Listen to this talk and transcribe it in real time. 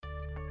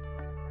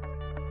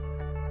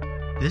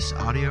This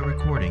audio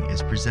recording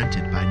is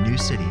presented by New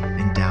City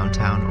in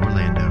downtown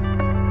Orlando.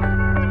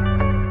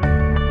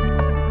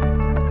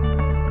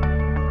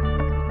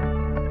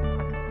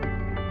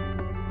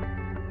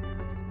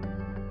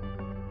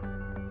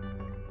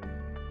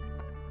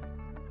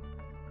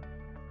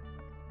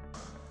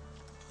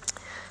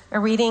 A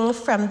reading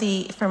from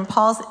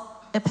Paul's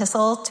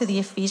epistle to the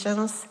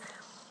Ephesians.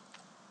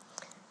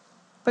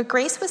 But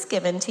grace was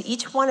given to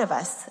each one of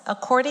us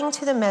according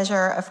to the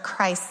measure of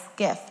Christ's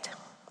gift.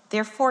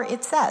 Therefore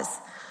it says,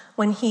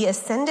 when he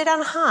ascended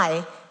on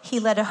high, he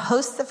led a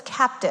host of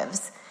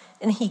captives,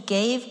 and he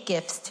gave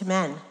gifts to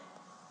men.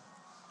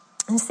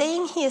 In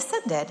saying he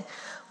ascended,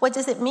 what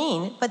does it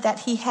mean but that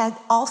he had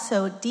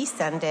also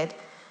descended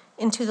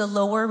into the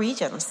lower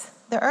regions,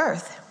 the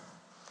earth?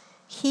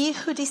 He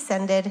who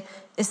descended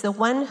is the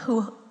one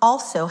who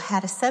also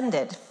had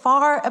ascended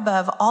far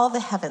above all the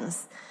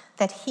heavens,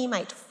 that he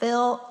might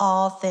fill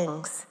all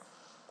things.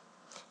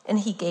 And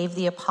he gave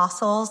the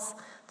apostles,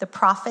 the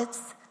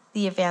prophets,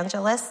 the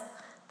evangelists,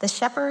 the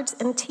shepherds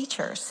and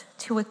teachers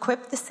to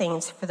equip the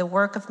saints for the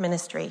work of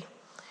ministry,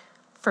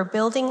 for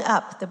building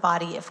up the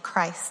body of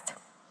Christ.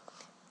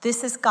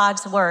 This is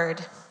God's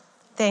word.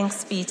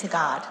 Thanks be to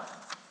God.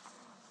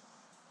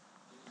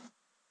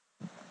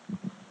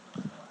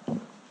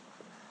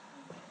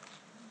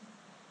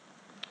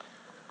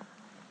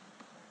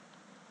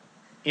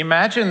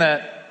 Imagine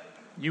that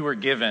you were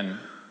given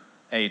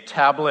a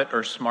tablet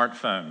or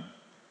smartphone,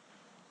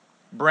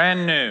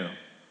 brand new,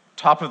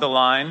 top of the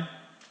line,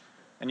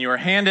 and you were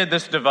handed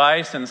this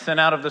device and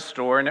sent out of the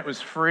store, and it was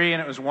free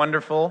and it was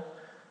wonderful,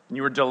 and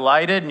you were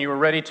delighted and you were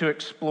ready to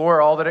explore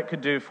all that it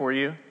could do for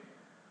you,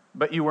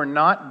 but you were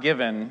not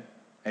given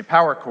a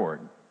power cord.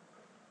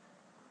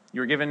 You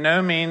were given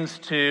no means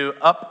to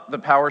up the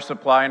power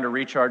supply and to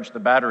recharge the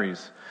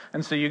batteries.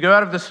 And so you go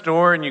out of the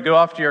store and you go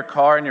off to your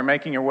car and you're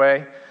making your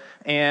way,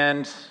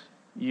 and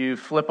you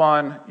flip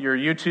on your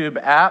YouTube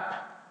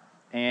app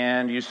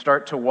and you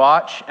start to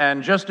watch,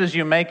 and just as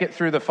you make it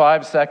through the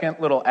 5-second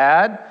little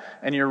ad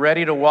and you're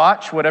ready to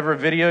watch whatever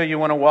video you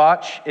want to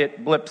watch,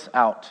 it blips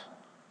out.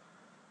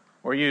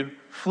 Or you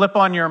flip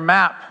on your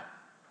map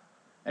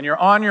and you're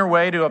on your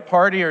way to a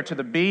party or to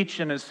the beach,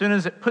 and as soon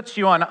as it puts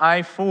you on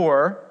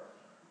I-4,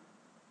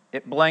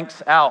 it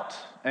blanks out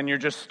and you're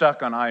just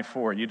stuck on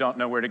I-4. You don't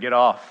know where to get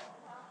off.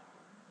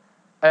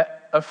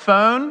 A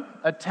phone,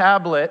 a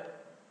tablet,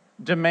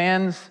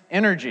 demands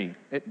energy.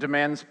 It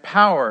demands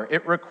power.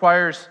 It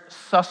requires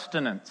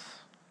sustenance.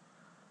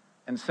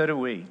 And so do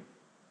we.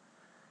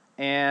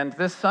 And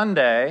this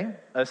Sunday,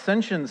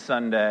 Ascension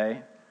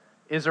Sunday,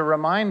 is a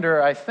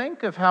reminder, I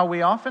think, of how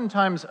we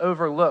oftentimes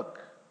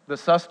overlook the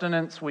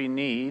sustenance we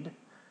need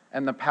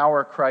and the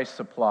power Christ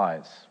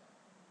supplies.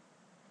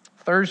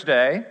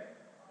 Thursday,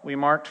 we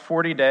marked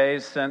 40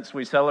 days since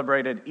we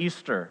celebrated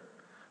Easter,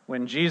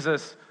 when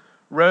Jesus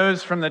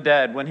rose from the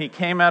dead, when he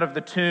came out of the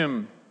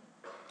tomb,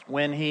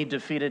 when he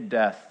defeated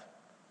death.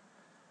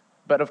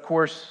 But of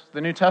course,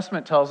 the New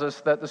Testament tells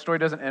us that the story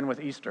doesn't end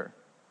with Easter.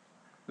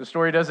 The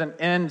story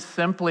doesn't end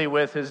simply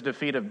with his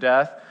defeat of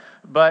death,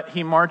 but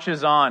he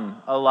marches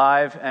on,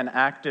 alive and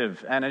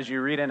active. And as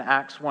you read in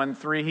Acts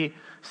 1:3, he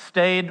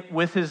stayed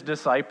with his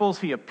disciples.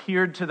 He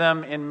appeared to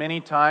them in many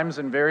times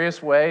in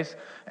various ways,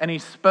 and he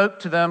spoke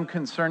to them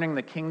concerning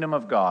the kingdom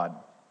of God.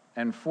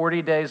 And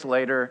 40 days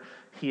later,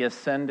 he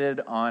ascended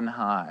on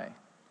high.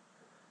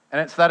 And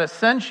it's that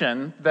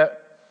ascension that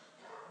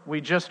we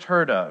just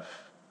heard of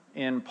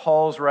in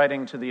Paul's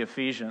writing to the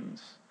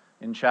Ephesians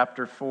in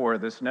chapter 4,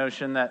 this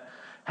notion that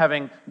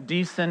having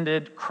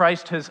descended,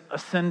 Christ has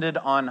ascended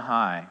on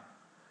high.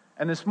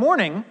 And this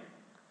morning, I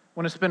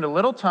want to spend a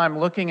little time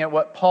looking at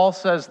what Paul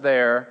says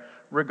there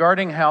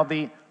regarding how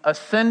the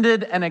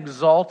ascended and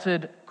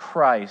exalted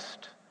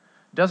Christ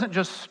doesn't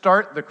just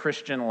start the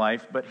Christian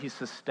life, but he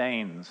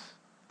sustains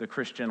the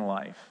Christian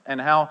life,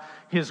 and how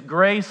his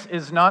grace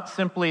is not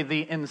simply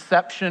the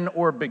inception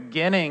or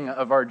beginning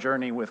of our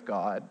journey with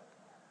God,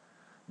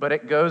 but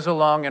it goes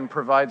along and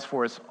provides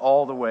for us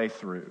all the way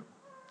through.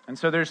 And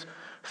so there's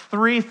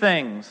 3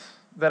 things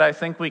that I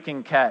think we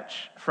can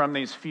catch from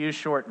these few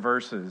short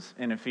verses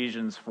in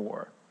Ephesians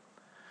 4.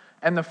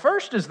 And the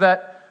first is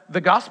that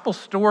the gospel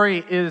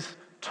story is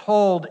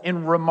told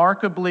in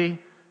remarkably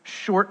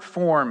short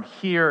form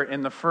here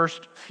in the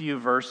first few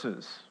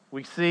verses.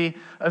 We see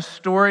a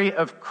story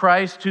of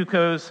Christ who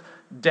goes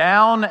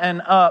down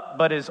and up,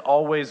 but is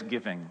always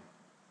giving.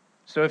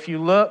 So if you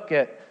look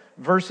at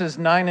verses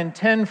 9 and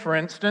 10, for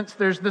instance,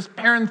 there's this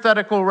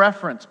parenthetical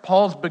reference.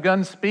 Paul's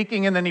begun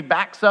speaking, and then he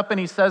backs up and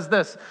he says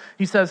this.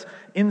 He says,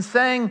 in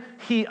saying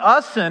he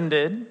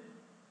ascended,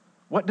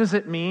 what does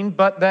it mean?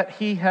 But that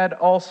he had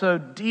also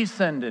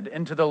descended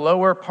into the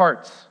lower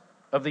parts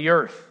of the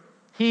earth.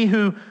 He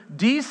who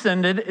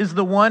descended is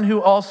the one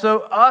who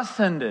also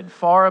ascended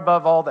far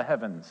above all the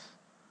heavens.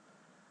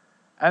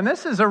 And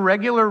this is a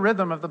regular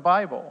rhythm of the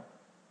Bible.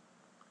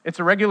 It's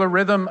a regular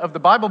rhythm of the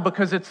Bible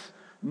because it's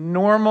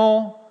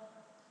normal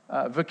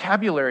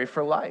vocabulary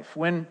for life.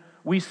 When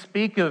we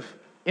speak of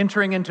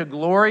entering into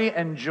glory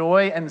and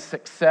joy and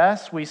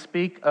success, we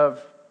speak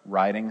of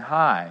riding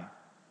high,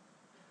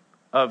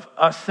 of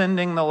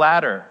ascending the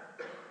ladder.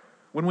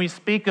 When we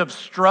speak of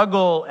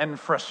struggle and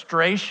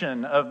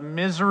frustration, of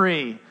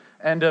misery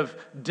and of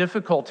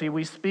difficulty,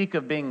 we speak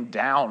of being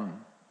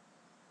down.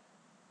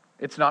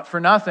 It's not for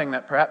nothing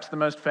that perhaps the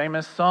most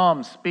famous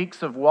psalm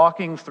speaks of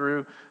walking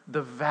through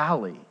the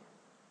valley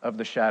of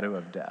the shadow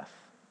of death.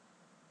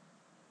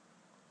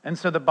 And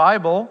so the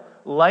Bible,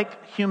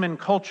 like human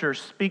culture,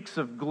 speaks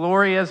of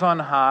glory as on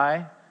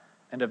high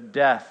and of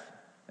death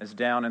as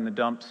down in the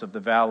dumps of the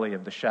valley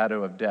of the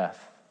shadow of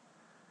death.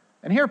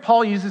 And here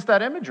Paul uses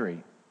that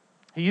imagery.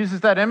 He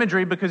uses that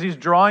imagery because he's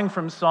drawing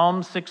from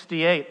Psalm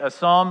 68, a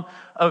psalm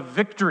of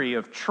victory,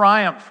 of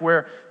triumph,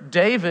 where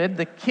David,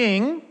 the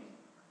king,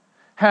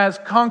 has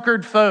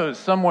conquered foes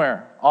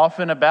somewhere off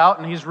and about,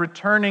 and he's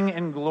returning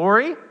in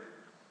glory.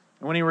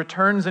 And when he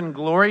returns in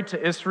glory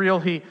to Israel,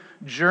 he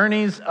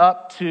journeys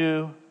up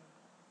to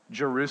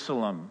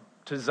Jerusalem,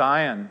 to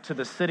Zion, to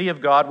the city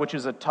of God, which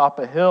is atop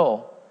a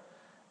hill.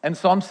 And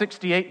Psalm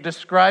 68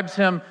 describes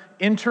him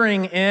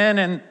entering in,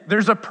 and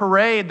there's a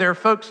parade. There are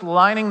folks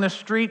lining the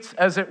streets,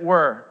 as it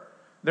were.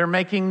 They're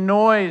making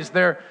noise.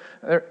 They're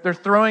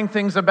throwing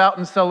things about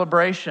in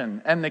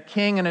celebration. And the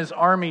king and his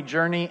army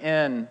journey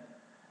in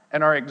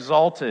and are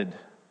exalted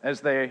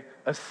as they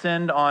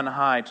ascend on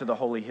high to the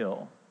holy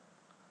hill.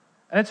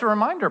 And it's a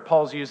reminder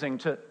Paul's using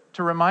to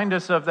remind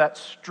us of that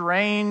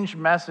strange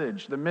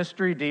message, the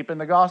mystery deep in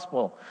the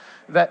gospel,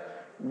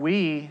 that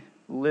we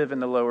live in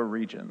the lower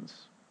regions.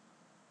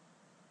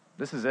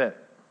 This is it.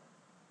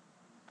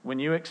 When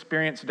you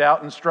experience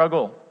doubt and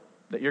struggle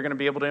that you're going to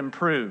be able to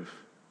improve,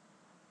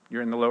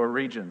 you're in the lower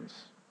regions.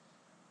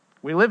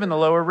 We live in the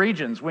lower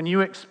regions. When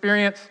you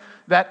experience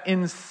that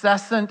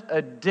incessant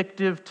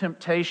addictive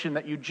temptation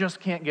that you just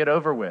can't get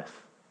over with,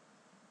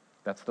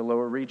 that's the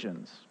lower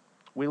regions.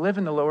 We live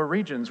in the lower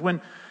regions.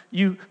 When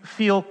you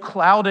feel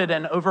clouded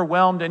and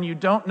overwhelmed and you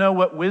don't know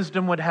what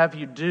wisdom would have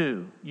you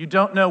do, you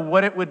don't know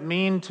what it would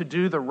mean to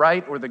do the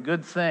right or the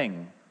good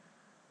thing,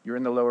 you're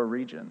in the lower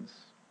regions.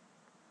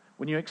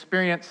 When you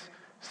experience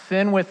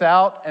sin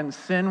without and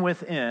sin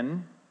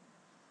within,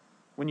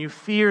 when you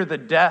fear the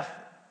death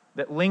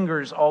that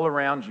lingers all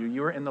around you,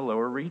 you are in the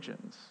lower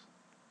regions.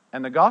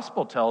 And the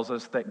gospel tells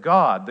us that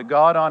God, the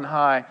God on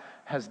high,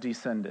 has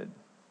descended.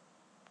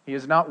 He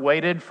has not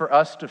waited for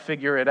us to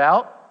figure it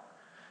out.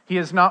 He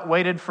has not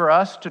waited for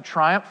us to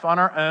triumph on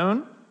our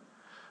own,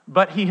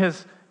 but he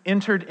has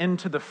entered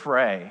into the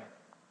fray.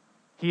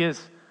 He has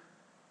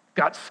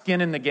got skin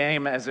in the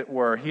game, as it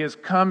were. He has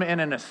come in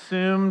and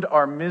assumed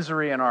our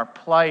misery and our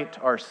plight,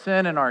 our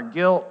sin and our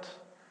guilt,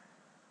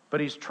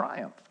 but he's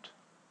triumphed.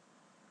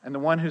 And the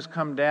one who's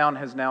come down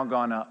has now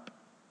gone up.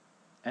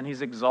 And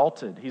he's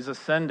exalted. He's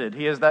ascended.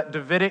 He is that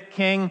Davidic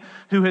king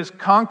who has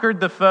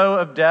conquered the foe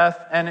of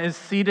death and is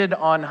seated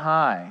on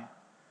high.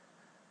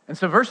 And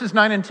so verses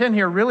 9 and 10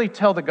 here really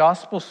tell the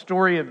gospel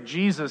story of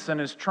Jesus and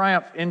his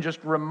triumph in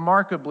just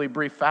remarkably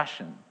brief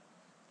fashion.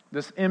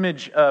 This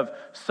image of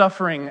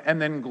suffering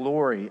and then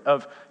glory,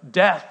 of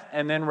death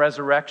and then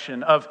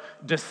resurrection, of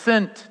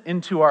descent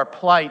into our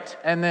plight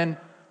and then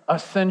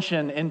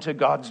ascension into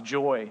God's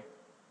joy.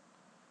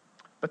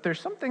 But there's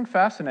something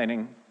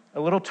fascinating, a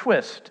little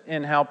twist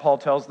in how Paul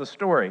tells the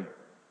story.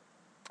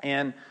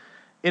 And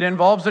it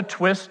involves a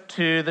twist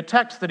to the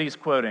text that he's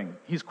quoting.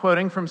 He's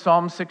quoting from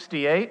Psalm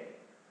 68.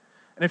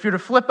 And if you're to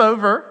flip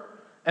over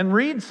and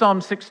read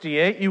Psalm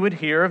 68, you would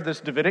hear of this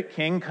Davidic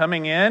king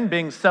coming in,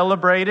 being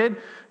celebrated,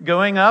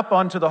 going up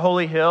onto the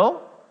holy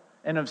hill,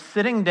 and of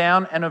sitting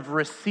down and of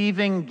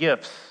receiving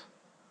gifts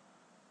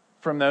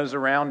from those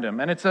around him.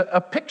 And it's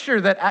a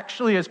picture that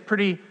actually is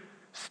pretty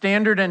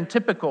standard and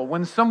typical.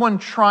 When someone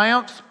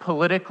triumphs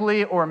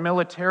politically or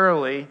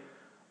militarily,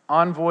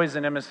 envoys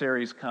and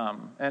emissaries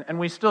come. And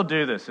we still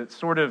do this. It's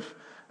sort of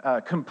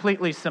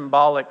completely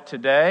symbolic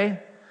today.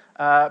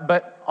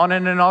 But on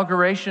an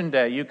inauguration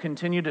day, you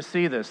continue to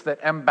see this,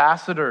 that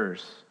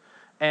ambassadors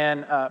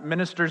and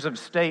ministers of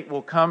state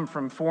will come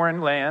from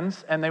foreign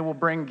lands and they will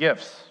bring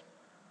gifts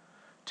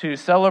to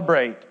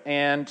celebrate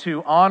and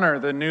to honor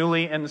the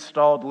newly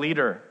installed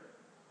leader.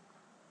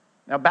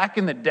 Now, back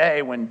in the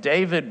day when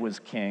David was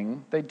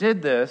king, they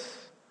did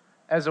this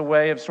as a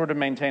way of sort of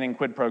maintaining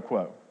quid pro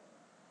quo.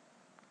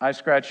 I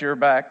scratch your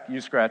back, you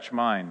scratch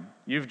mine.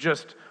 You've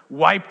just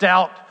wiped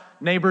out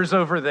neighbors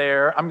over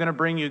there. I'm going to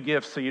bring you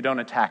gifts so you don't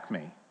attack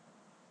me.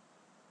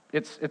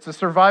 It's a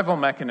survival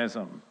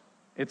mechanism.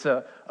 It's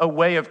a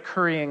way of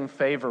currying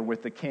favor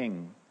with the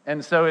king.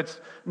 And so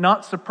it's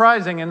not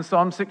surprising in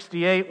Psalm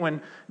 68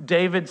 when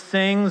David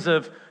sings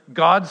of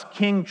God's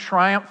king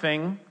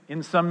triumphing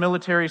in some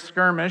military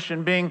skirmish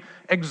and being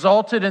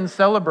exalted and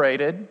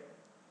celebrated,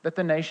 that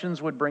the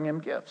nations would bring him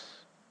gifts.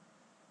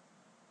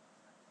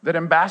 That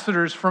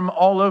ambassadors from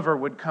all over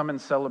would come and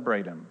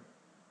celebrate him.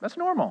 That's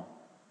normal.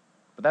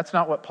 But that's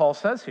not what Paul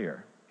says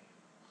here.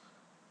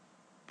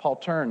 Paul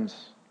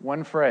turns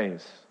one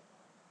phrase.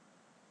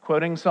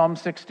 Quoting Psalm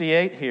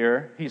 68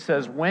 here, he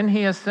says, "When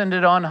he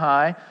ascended on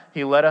high,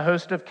 he led a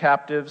host of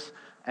captives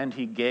and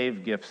he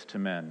gave gifts to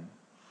men."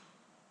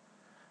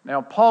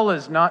 Now, Paul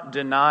is not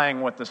denying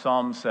what the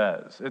psalm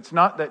says. It's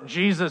not that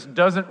Jesus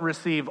doesn't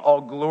receive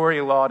all glory,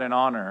 laud, and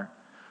honor,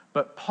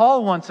 but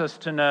Paul wants us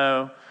to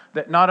know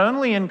that not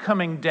only in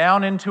coming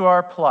down into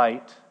our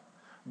plight,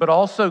 but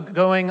also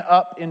going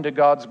up into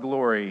God's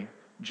glory,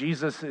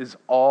 Jesus is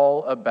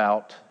all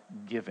about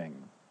giving.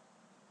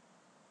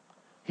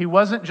 He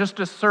wasn't just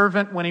a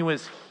servant when he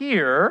was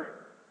here,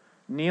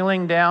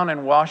 kneeling down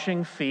and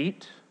washing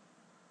feet,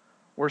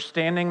 or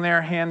standing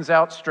there, hands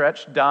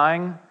outstretched,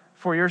 dying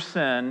for your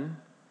sin.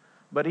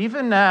 But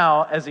even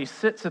now, as he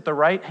sits at the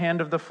right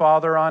hand of the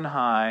Father on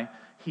high,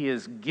 he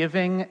is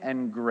giving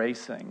and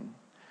gracing.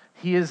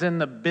 He is in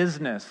the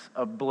business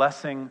of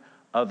blessing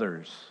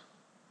others.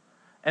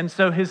 And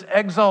so his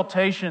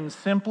exaltation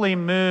simply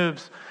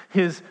moves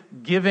his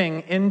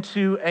giving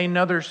into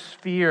another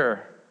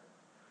sphere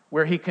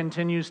where he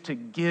continues to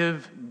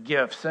give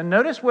gifts. And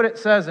notice what it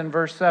says in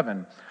verse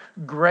 7.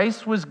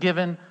 Grace was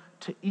given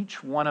to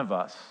each one of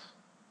us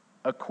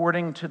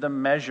according to the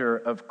measure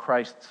of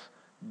Christ's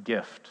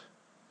gift.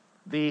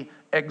 The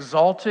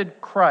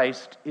exalted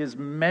Christ is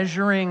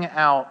measuring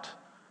out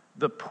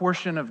the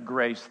portion of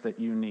grace that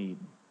you need.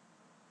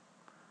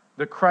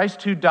 The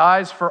Christ who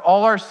dies for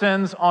all our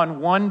sins on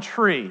one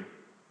tree,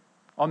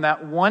 on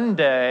that one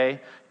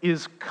day,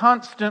 is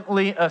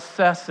constantly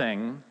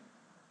assessing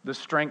the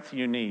strength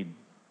you need,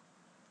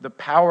 the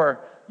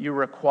power you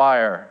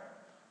require,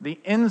 the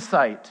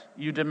insight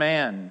you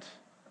demand,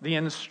 the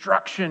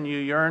instruction you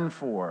yearn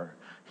for.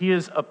 He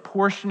is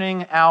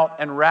apportioning out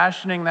and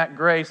rationing that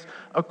grace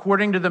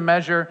according to the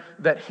measure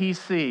that he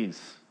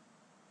sees.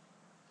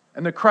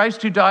 And the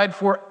Christ who died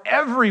for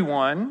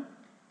everyone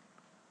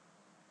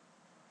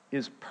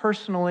is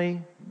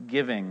personally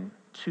giving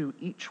to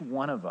each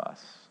one of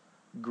us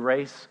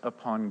grace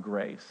upon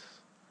grace.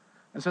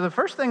 And so the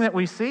first thing that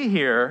we see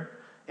here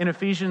in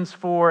Ephesians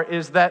 4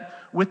 is that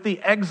with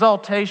the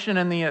exaltation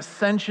and the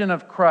ascension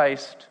of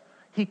Christ,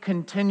 he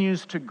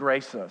continues to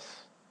grace us.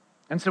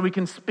 And so we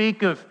can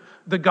speak of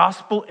the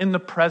gospel in the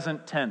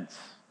present tense,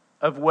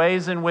 of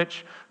ways in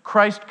which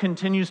Christ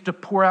continues to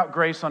pour out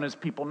grace on his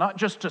people, not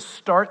just to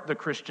start the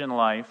Christian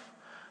life,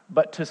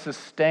 but to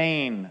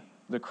sustain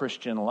the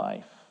Christian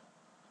life.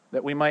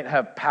 That we might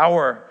have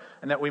power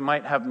and that we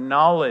might have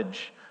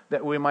knowledge,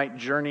 that we might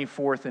journey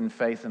forth in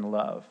faith and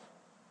love.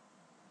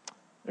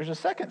 There's a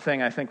second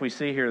thing I think we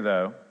see here,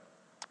 though,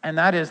 and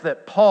that is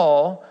that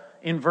Paul,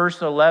 in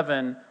verse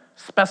 11,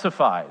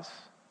 specifies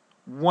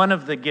one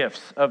of the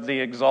gifts of the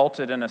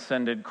exalted and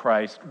ascended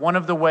Christ, one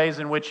of the ways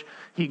in which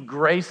he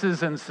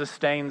graces and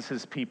sustains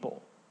his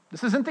people.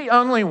 This isn't the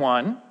only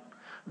one.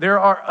 There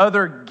are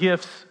other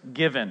gifts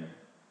given.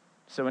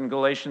 So in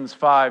Galatians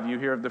 5, you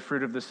hear of the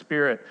fruit of the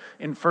Spirit.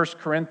 In 1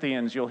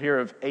 Corinthians, you'll hear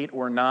of 8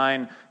 or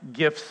 9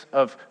 gifts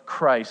of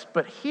Christ.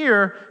 But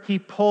here, he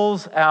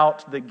pulls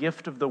out the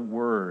gift of the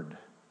Word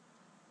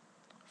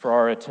for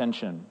our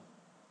attention.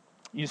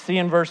 You see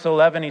in verse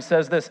 11, he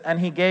says this, and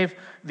he gave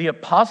the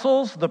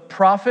apostles, the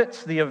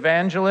prophets, the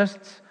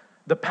evangelists,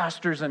 the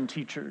pastors and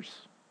teachers.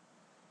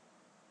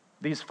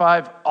 These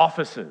 5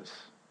 offices,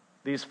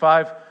 these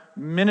 5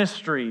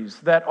 ministries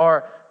that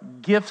are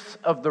gifts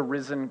of the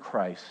risen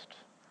Christ,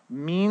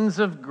 means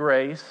of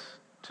grace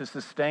to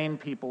sustain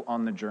people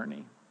on the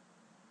journey.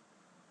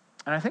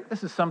 And I think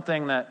this is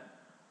something that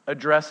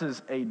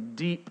addresses a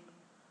deep,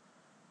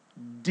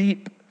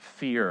 deep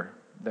fear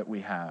that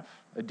we have,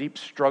 a deep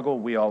struggle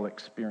we all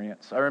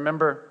experience. I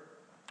remember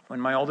when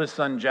my oldest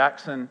son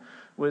Jackson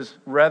was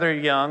rather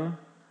young,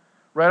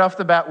 right off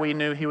the bat we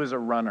knew he was a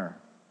runner.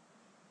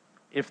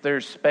 If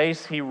there's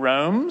space, he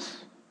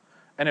roams,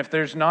 and if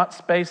there's not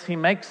space, he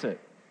makes it.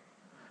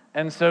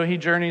 And so he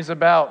journeys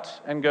about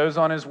and goes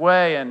on his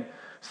way. And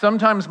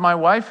sometimes my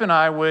wife and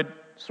I would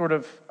sort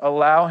of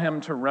allow him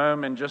to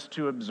roam and just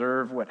to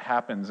observe what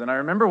happens. And I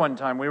remember one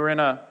time we were in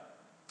a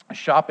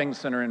shopping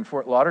center in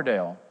Fort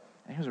Lauderdale.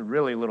 And he was a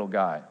really little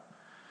guy.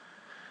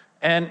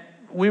 And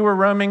we were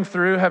roaming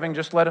through, having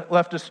just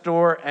left a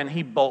store, and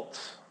he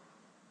bolts.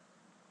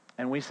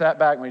 And we sat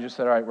back and we just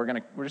said, all right,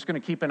 we're just going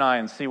to keep an eye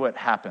and see what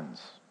happens.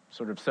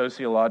 Sort of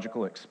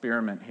sociological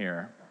experiment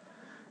here.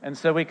 And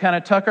so we kind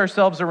of tuck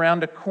ourselves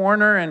around a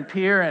corner and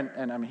peer,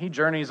 and I mean, he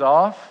journeys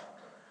off.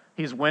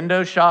 He's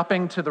window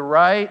shopping to the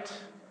right.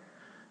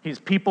 He's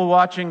people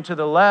watching to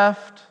the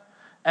left.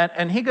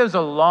 And he goes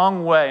a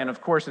long way. And of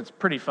course, it's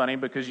pretty funny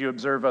because you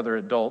observe other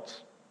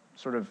adults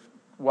sort of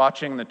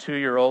watching the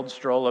 2-year-old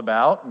stroll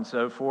about and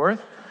so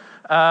forth.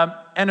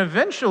 And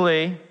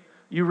eventually,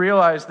 you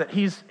realize that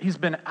he's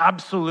been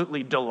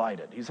absolutely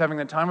delighted. He's having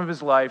the time of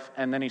his life,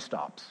 and then he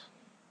stops.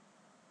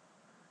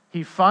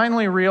 He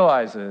finally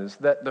realizes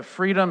that the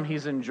freedom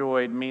he's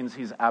enjoyed means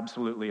he's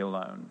absolutely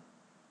alone.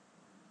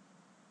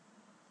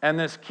 And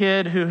this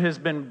kid who has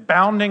been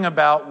bounding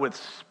about with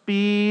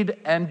speed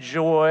and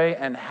joy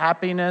and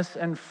happiness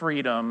and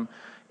freedom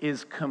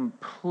is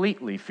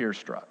completely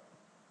fear-struck.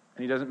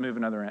 And he doesn't move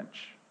another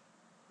inch.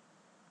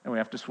 And we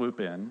have to swoop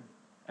in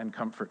and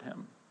comfort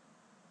him.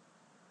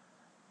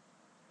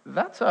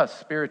 That's us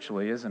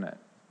spiritually, isn't it?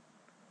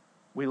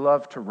 We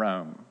love to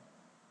roam.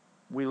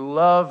 We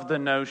love the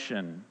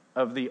notion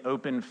of the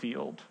open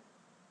field.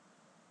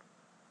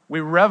 We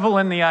revel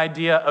in the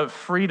idea of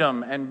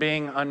freedom and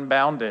being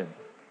unbounded,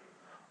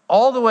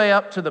 all the way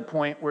up to the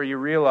point where you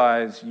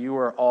realize you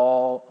are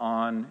all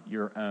on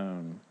your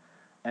own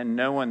and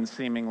no one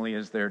seemingly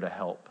is there to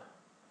help.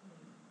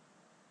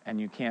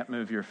 And you can't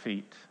move your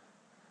feet,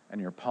 and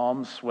your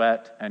palms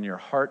sweat, and your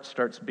heart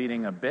starts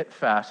beating a bit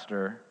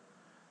faster,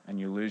 and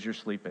you lose your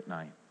sleep at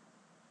night.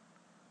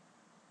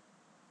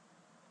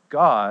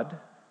 God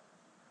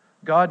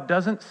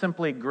doesn't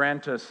simply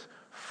grant us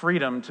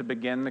freedom to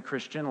begin the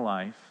Christian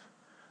life,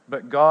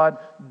 but God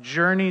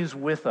journeys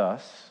with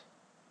us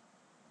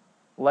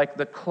like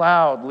the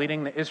cloud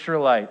leading the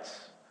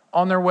Israelites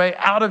on their way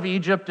out of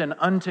Egypt and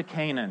unto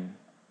Canaan.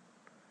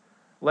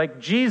 Like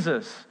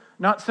Jesus,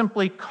 not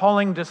simply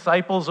calling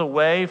disciples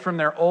away from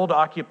their old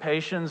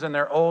occupations and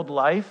their old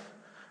life,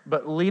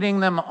 but leading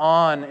them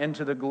on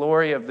into the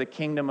glory of the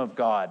kingdom of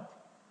God.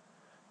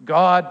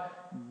 God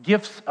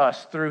gifts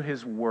us through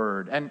his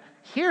word. And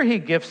here he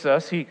gifts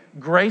us, he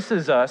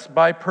graces us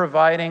by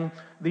providing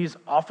these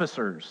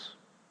officers.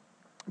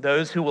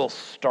 Those who will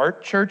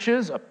start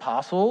churches,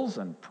 apostles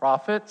and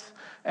prophets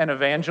and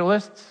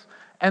evangelists,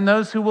 and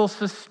those who will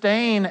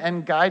sustain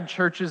and guide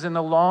churches in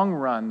the long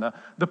run,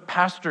 the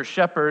pastor,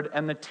 shepherd,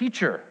 and the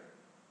teacher.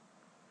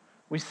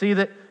 We see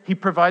that he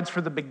provides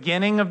for the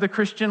beginning of the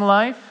Christian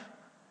life,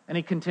 and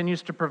he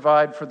continues to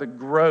provide for the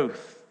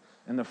growth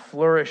and the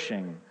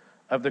flourishing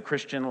of the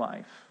Christian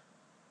life.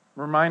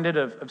 I'm reminded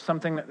of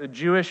something that the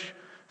Jewish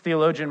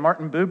theologian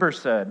Martin Buber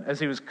said as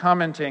he was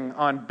commenting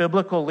on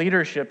biblical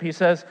leadership. He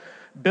says,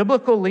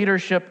 biblical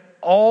leadership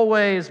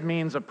always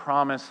means a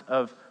promise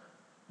of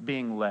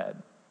being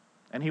led.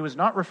 And he was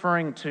not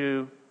referring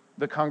to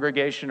the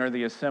congregation or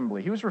the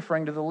assembly. He was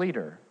referring to the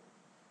leader.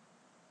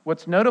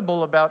 What's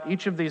notable about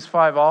each of these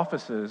 5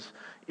 offices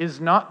is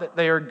not that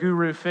they are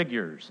guru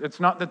figures. It's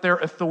not that they're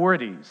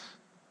authorities.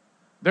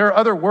 There are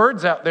other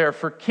words out there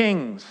for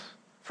kings,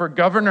 for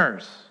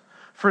governors,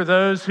 for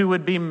those who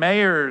would be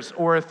mayors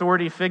or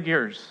authority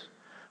figures.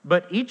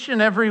 But each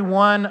and every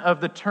one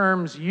of the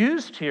terms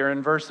used here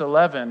in verse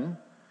 11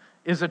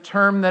 is a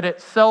term that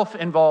itself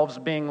involves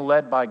being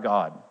led by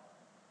God.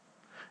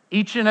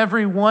 Each and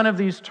every one of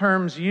these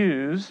terms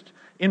used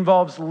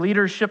involves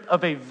leadership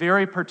of a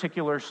very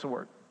particular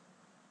sort.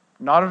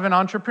 Not of an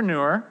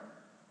entrepreneur,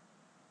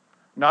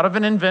 not of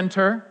an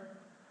inventor,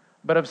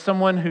 but of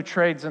someone who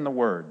trades in the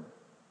word.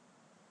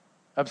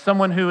 Of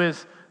someone who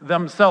is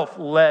themselves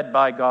led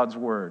by God's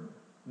word,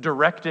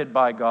 directed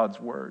by God's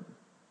word.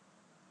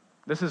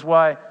 This is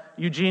why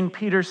Eugene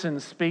Peterson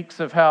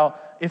speaks of how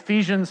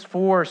Ephesians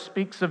 4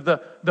 speaks of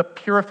the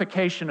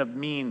purification of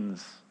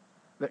means.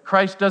 That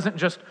Christ doesn't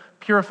just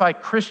purify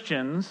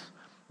Christians,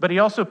 but he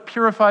also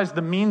purifies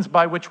the means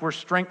by which we're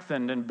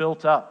strengthened and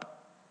built up.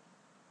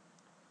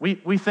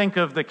 We think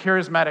of the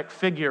charismatic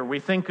figure, we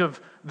think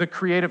of the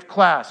creative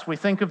class, we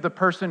think of the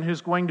person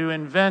who's going to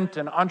invent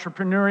and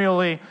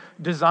entrepreneurially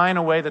design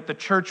a way that the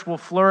church will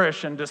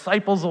flourish and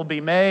disciples will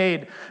be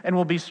made and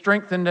will be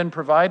strengthened and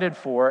provided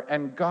for.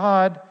 And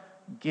God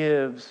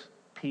gives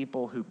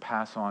people who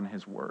pass on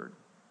his word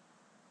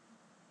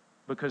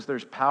because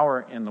there's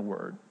power in the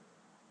word.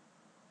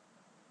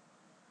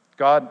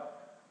 God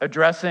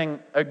addressing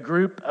a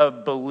group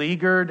of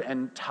beleaguered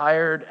and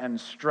tired and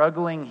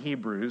struggling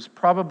Hebrews,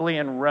 probably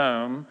in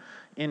Rome,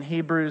 in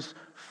Hebrews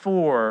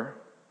 4,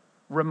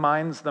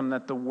 reminds them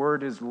that the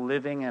word is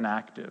living and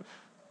active.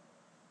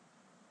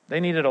 They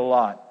needed a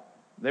lot.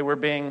 They were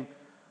being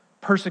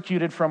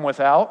persecuted from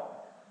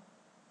without,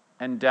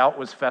 and doubt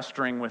was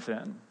festering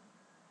within.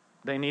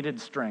 They needed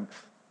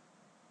strength.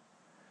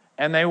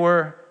 And they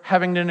were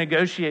having to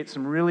negotiate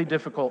some really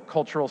difficult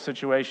cultural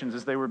situations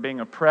as they were being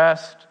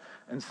oppressed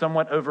and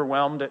somewhat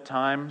overwhelmed at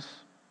times,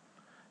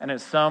 and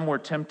as some were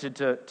tempted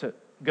to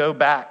go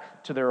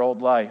back to their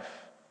old life.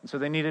 And so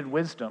they needed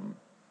wisdom.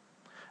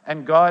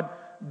 And God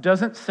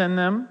doesn't send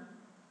them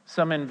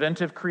some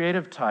inventive,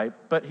 creative type,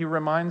 but he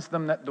reminds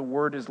them that the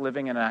word is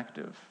living and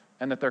active,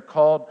 and that they're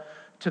called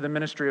to the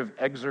ministry of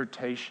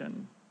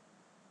exhortation,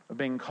 of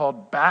being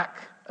called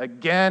back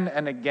again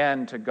and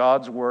again to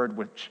God's word,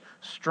 which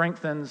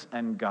strengthens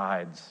and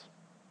guides.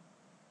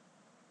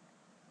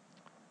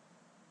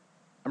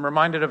 I'm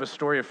reminded of a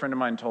story a friend of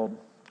mine told,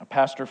 a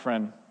pastor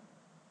friend.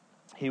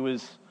 He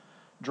was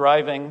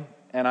driving,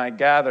 and I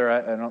gather,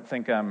 I don't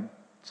think I'm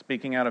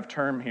speaking out of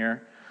term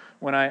here,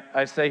 when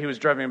I say he was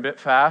driving a bit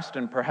fast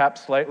and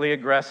perhaps slightly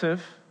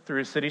aggressive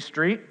through a city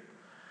street.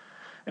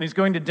 And he's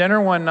going to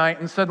dinner one night,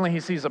 and suddenly he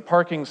sees a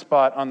parking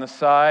spot on the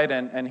side,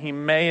 and he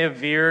may have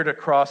veered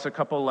across a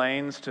couple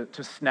lanes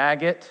to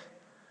snag it.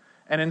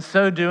 And in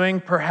so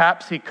doing,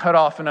 perhaps he cut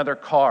off another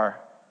car.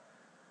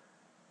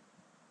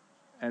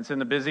 And it's in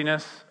the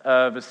busyness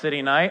of a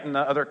city night, and the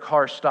other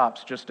car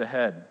stops just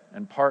ahead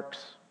and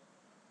parks.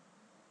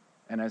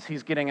 And as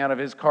he's getting out of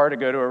his car to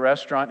go to a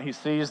restaurant, he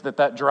sees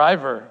that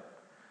driver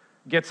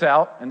gets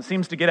out and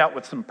seems to get out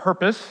with some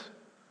purpose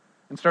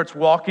and starts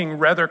walking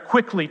rather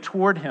quickly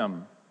toward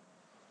him.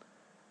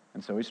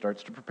 And so he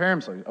starts to prepare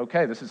himself.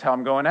 Okay, this is how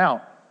I'm going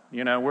out.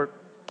 You know,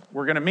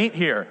 we're going to meet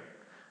here.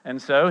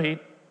 And so he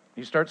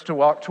starts to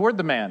walk toward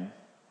the man.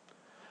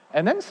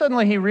 And then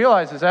suddenly he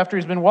realizes, after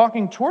he's been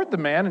walking toward the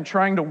man and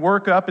trying to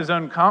work up his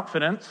own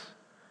confidence,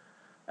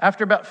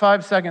 after about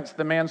 5 seconds,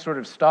 the man sort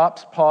of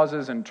stops,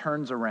 pauses, and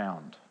turns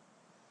around.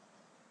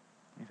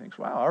 He thinks,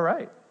 wow, all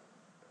right,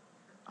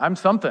 I'm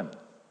something.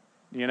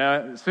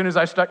 As soon as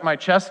I stuck my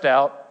chest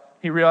out,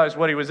 he realized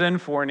what he was in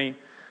for, and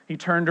he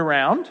turned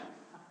around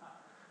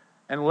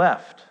and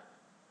left.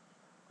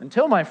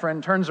 Until my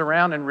friend turns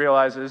around and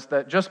realizes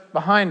that just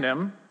behind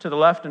him, to the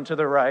left and to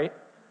the right,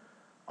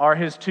 are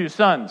his 2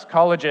 sons,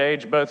 college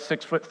age, both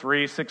 6'3",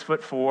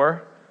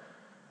 6'4".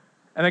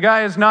 And the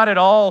guy is not at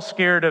all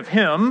scared of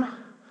him,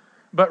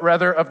 but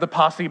rather of the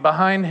posse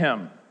behind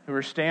him who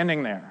are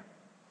standing there.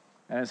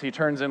 And as he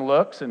turns and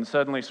looks and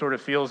suddenly sort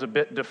of feels a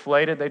bit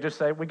deflated, they just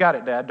say, "We got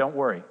it, Dad, don't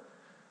worry."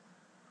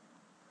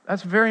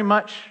 That's very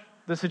much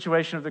the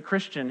situation of the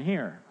Christian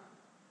here.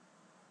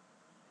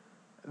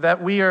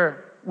 That we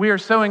are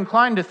so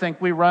inclined to think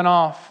we run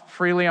off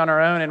freely on our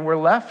own and we're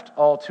left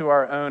all to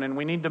our own, and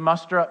we need to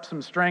muster up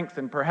some strength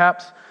and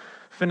perhaps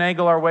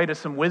finagle our way to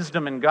some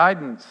wisdom and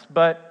guidance.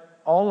 But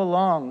all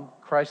along,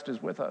 Christ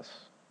is with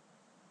us.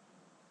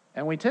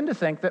 And we tend to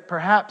think that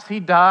perhaps he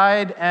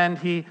died and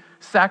he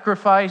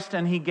sacrificed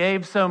and he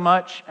gave so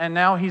much, and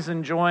now he's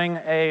enjoying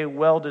a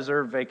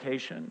well-deserved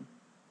vacation.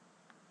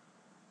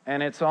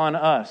 And it's on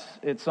us.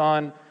 It's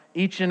on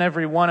each and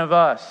every one of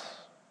us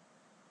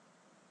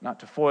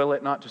not to foil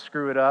it, not to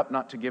screw it up,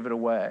 not to give it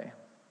away.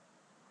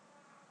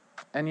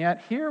 And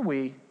yet here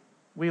we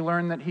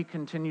learn that he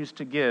continues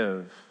to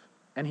give,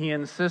 and he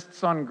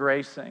insists on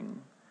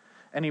gracing,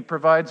 and he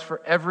provides for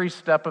every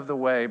step of the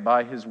way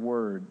by his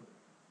word.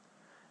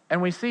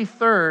 And we see,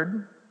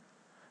 third,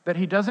 that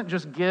he doesn't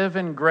just give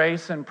and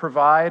grace and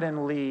provide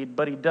and lead,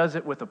 but he does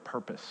it with a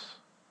purpose.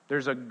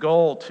 There's a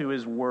goal to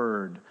his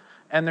word,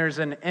 and there's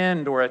an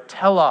end or a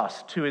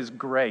telos to his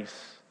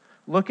grace.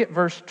 Look at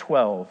verse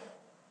 12.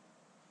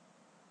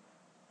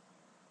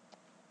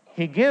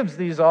 He gives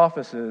these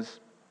offices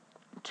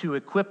to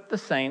equip the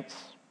saints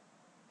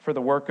for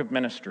the work of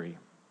ministry,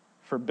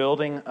 for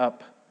building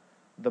up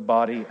the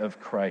body of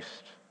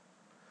Christ.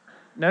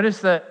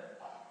 Notice that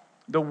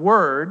the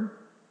word,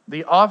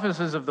 the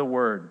offices of the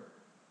word,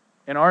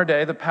 in our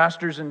day, the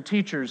pastors and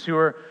teachers who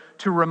are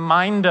to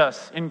remind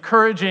us,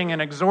 encouraging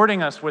and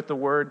exhorting us with the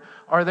word,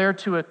 are there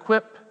to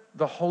equip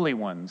the holy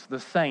ones, the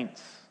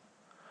saints,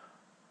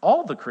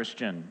 all the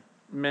Christian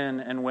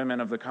men and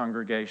women of the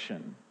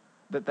congregation,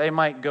 that they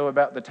might go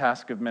about the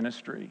task of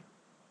ministry,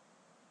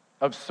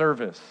 of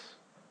service.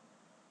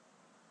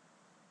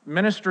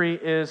 Ministry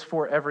is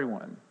for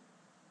everyone.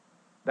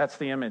 That's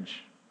the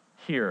image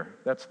here.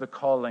 That's the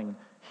calling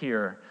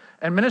here.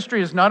 And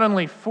ministry is not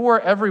only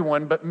for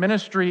everyone, but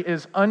ministry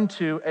is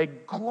unto a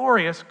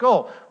glorious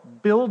goal,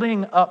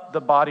 building up the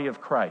body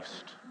of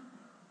Christ.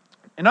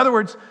 In other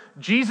words,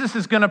 Jesus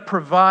is going to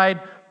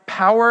provide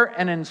power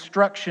and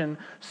instruction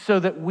so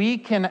that we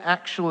can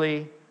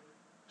actually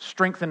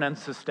strengthen and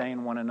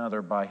sustain one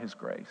another by his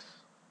grace.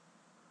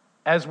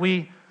 As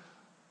we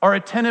are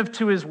attentive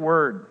to his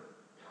word,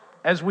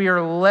 as we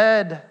are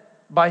led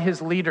by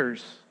his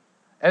leaders,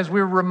 as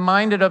we're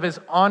reminded of his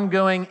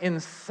ongoing,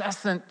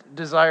 incessant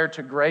desire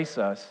to grace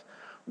us,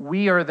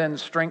 we are then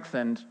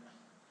strengthened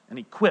and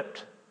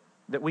equipped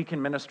that we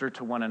can minister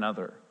to one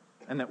another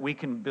and that we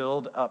can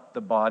build up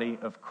the body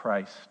of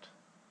Christ.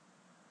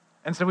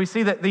 And so we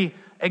see that the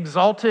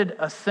exalted,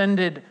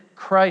 ascended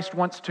Christ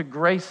wants to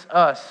grace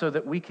us so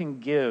that we can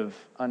give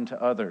unto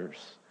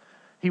others.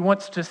 He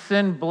wants to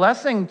send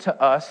blessing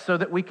to us so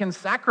that we can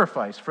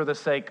sacrifice for the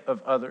sake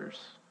of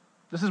others.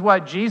 This is why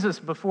Jesus,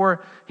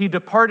 before he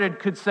departed,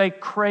 could say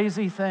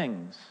crazy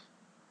things.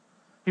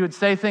 He would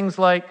say things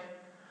like,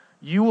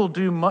 "You will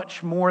do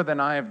much more than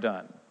I have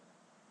done."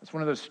 It's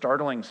one of those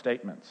startling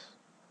statements.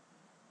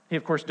 He,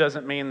 of course,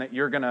 doesn't mean that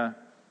you're going to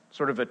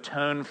sort of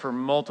atone for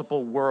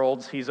multiple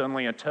worlds. He's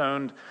only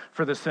atoned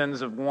for the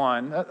sins of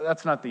one.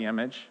 That's not the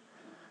image.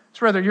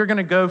 It's rather, you're going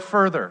to go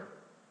further.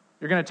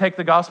 You're going to take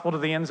the gospel to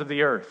the ends of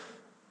the earth.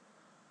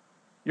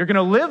 You're going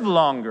to live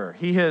longer.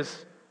 He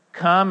has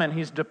come and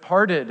he's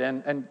departed,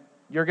 and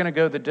you're going to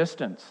go the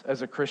distance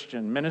as a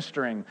Christian,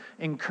 ministering,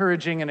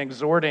 encouraging, and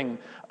exhorting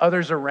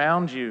others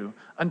around you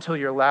until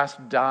your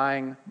last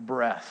dying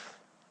breath.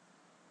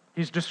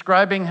 He's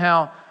describing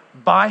how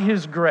by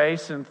his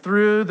grace and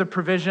through the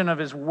provision of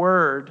his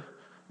word,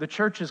 the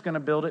church is going to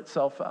build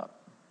itself up.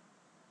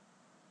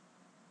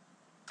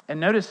 And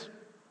notice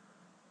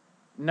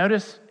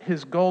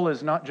his goal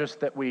is not just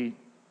that we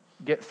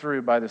get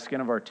through by the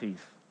skin of our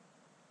teeth.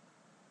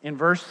 In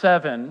verse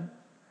 7,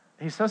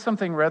 he says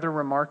something rather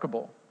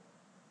remarkable.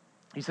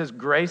 He says,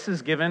 "Grace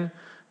is given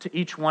to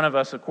each one of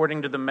us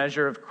according to the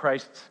measure of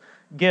Christ's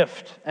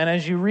gift." And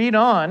as you read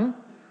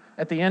on,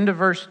 at the end of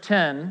verse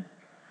 10,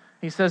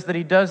 he says that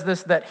he does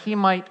this that he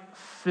might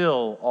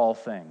fill all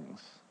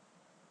things.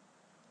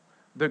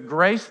 The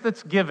grace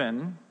that's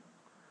given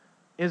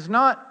is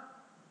not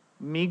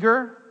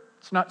meager.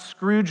 It's not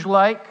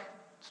Scrooge-like.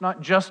 It's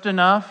not just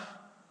enough.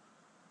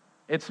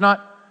 It's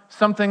not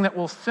something that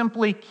will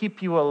simply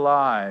keep you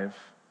alive,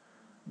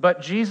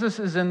 but Jesus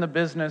is in the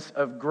business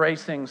of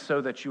gracing so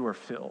that you are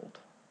filled,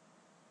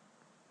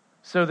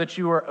 so that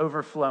you are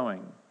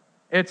overflowing.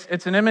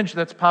 It's an image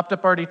that's popped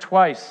up already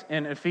twice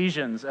in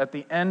Ephesians at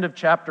the end of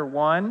chapter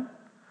 1,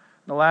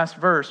 the last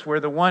verse, where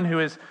the one who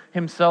is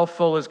himself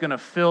full is going to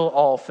fill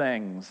all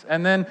things.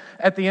 And then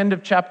at the end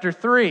of chapter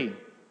 3,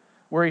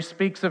 where he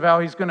speaks of how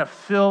he's going to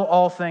fill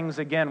all things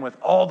again with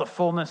all the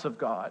fullness of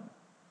God.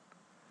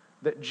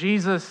 That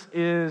Jesus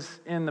is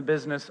in the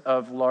business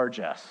of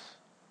largesse,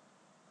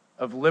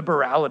 of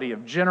liberality,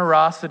 of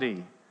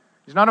generosity.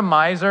 He's not a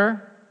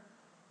miser.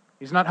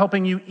 He's not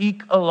helping you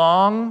eke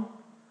along.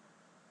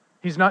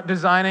 He's not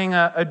designing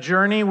a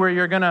journey where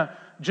you're going to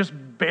just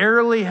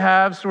barely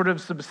have sort of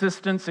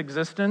subsistence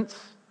existence.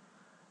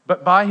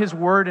 But by his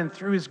word and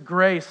through his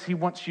grace, he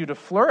wants you to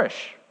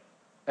flourish,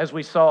 as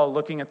we saw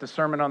looking at the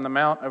Sermon on the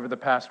Mount over the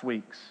past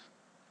weeks.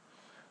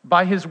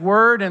 By his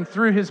word and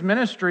through his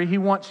ministry, he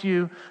wants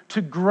you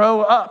to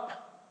grow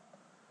up.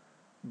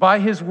 By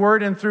his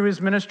word and through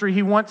his ministry,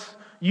 he wants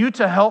you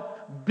to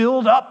help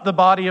build up the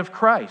body of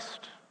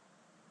Christ.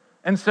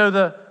 And so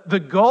the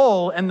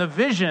goal and the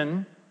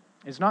vision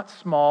is not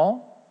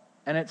small,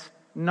 and it's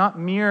not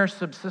mere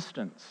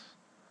subsistence,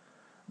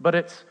 but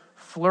it's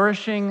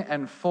flourishing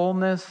and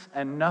fullness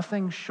and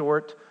nothing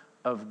short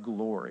of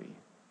glory.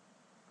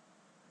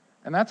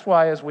 And that's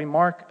why, as we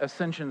mark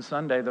Ascension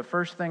Sunday, the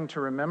first thing to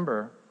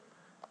remember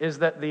is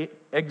that the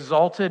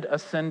exalted,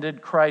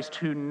 ascended Christ,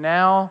 who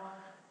now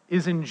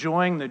is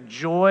enjoying the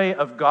joy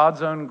of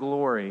God's own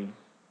glory,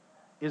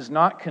 is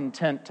not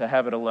content to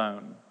have it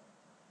alone,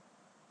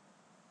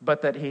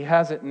 but that he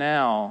has it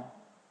now,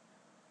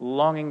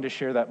 longing to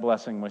share that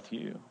blessing with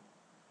you,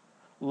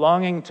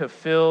 longing to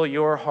fill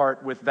your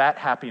heart with that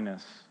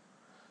happiness,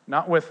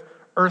 not with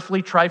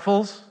earthly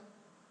trifles,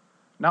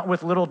 not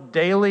with little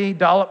daily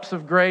dollops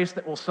of grace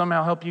that will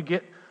somehow help you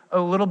get a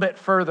little bit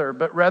further,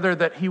 but rather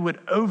that he would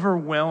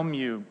overwhelm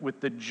you with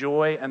the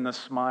joy and the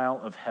smile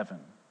of heaven.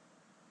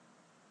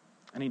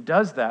 And he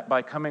does that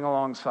by coming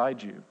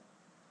alongside you,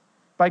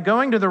 by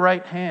going to the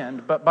right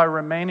hand, but by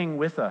remaining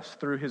with us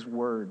through his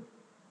word.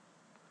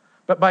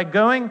 But by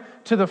going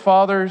to the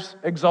Father's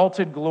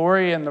exalted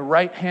glory and the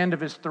right hand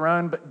of his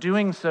throne, but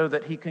doing so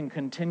that he can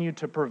continue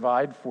to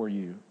provide for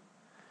you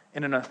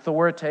in an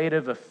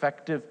authoritative,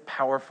 effective,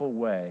 powerful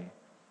way,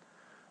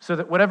 so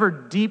that whatever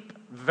deep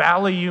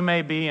valley you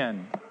may be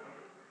in,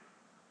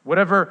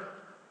 whatever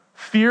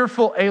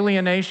fearful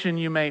alienation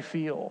you may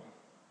feel,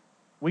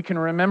 we can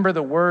remember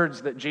the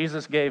words that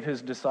Jesus gave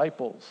his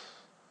disciples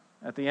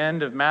at the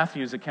end of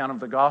Matthew's account of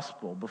the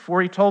gospel.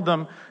 Before he told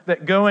them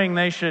that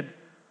they should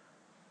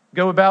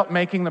go about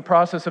making the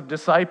process of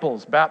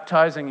disciples,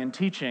 baptizing and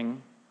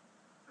teaching,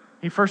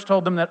 he first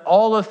told them that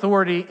all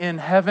authority in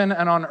heaven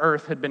and on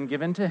earth had been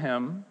given to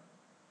him.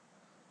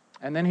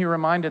 And then he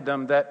reminded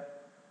them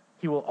that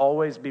he will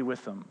always be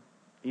with them,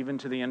 even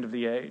to the end of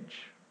the age.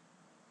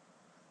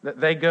 That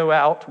they go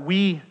out,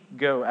 we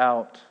go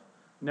out,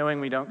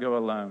 knowing we don't go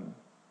alone.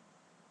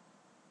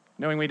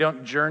 Knowing we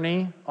don't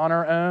journey on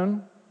our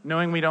own.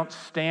 Knowing we don't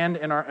stand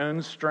in our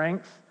own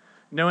strength.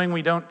 Knowing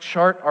we don't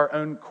chart our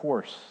own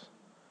course.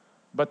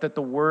 But that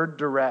the word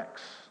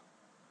directs,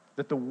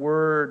 that the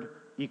word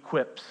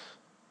equips,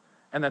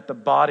 and that the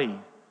body,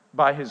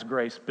 by his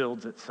grace,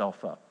 builds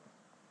itself up.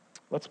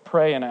 Let's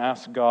pray and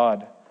ask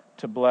God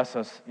to bless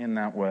us in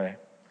that way.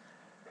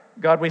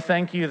 God, we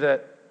thank you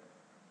that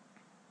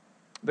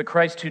the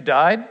Christ who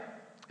died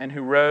and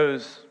who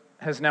rose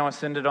has now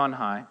ascended on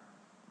high.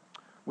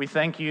 We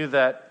thank you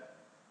that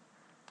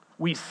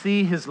we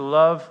see his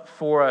love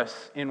for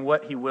us in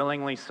what he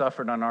willingly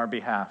suffered on our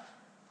behalf.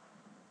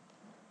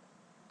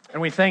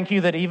 And we thank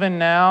you that even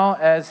now,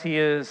 as he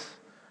is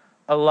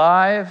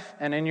alive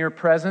and in your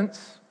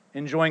presence,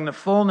 enjoying the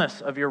fullness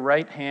of your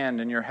right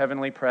hand and your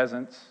heavenly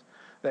presence,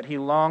 that he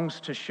longs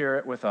to share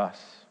it with us.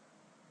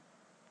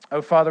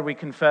 Oh, Father, we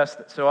confess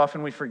that so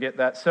often we forget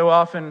that. So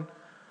often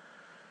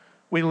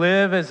we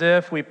live as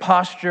if, we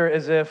posture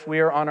as if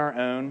we are on our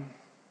own,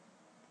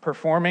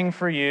 performing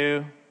for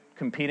you,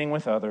 competing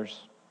with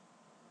others,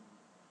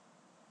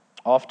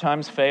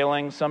 oftentimes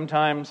failing,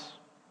 sometimes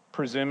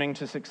presuming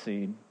to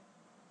succeed.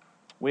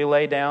 We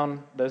lay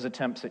down those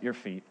attempts at your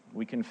feet.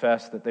 We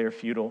confess that they are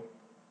futile.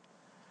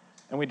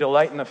 And we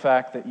delight in the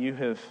fact that you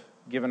have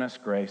given us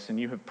grace and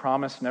you have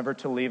promised never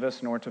to leave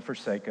us nor to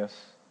forsake us.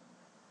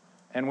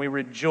 And we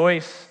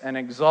rejoice and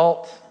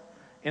exult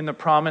in the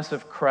promise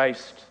of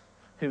Christ,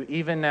 who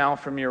even now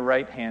from your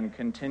right hand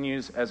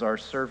continues as our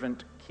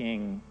servant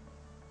king,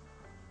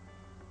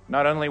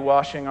 not only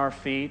washing our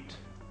feet,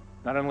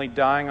 not only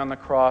dying on the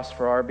cross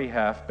for our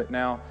behalf, but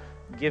now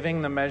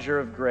giving the measure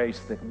of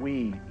grace that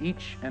we,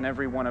 each and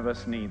every one of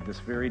us, need this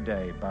very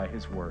day by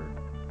his word.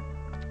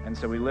 And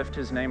so we lift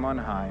his name on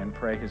high and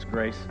pray his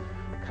grace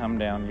come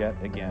down yet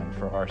again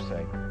for our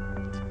sake.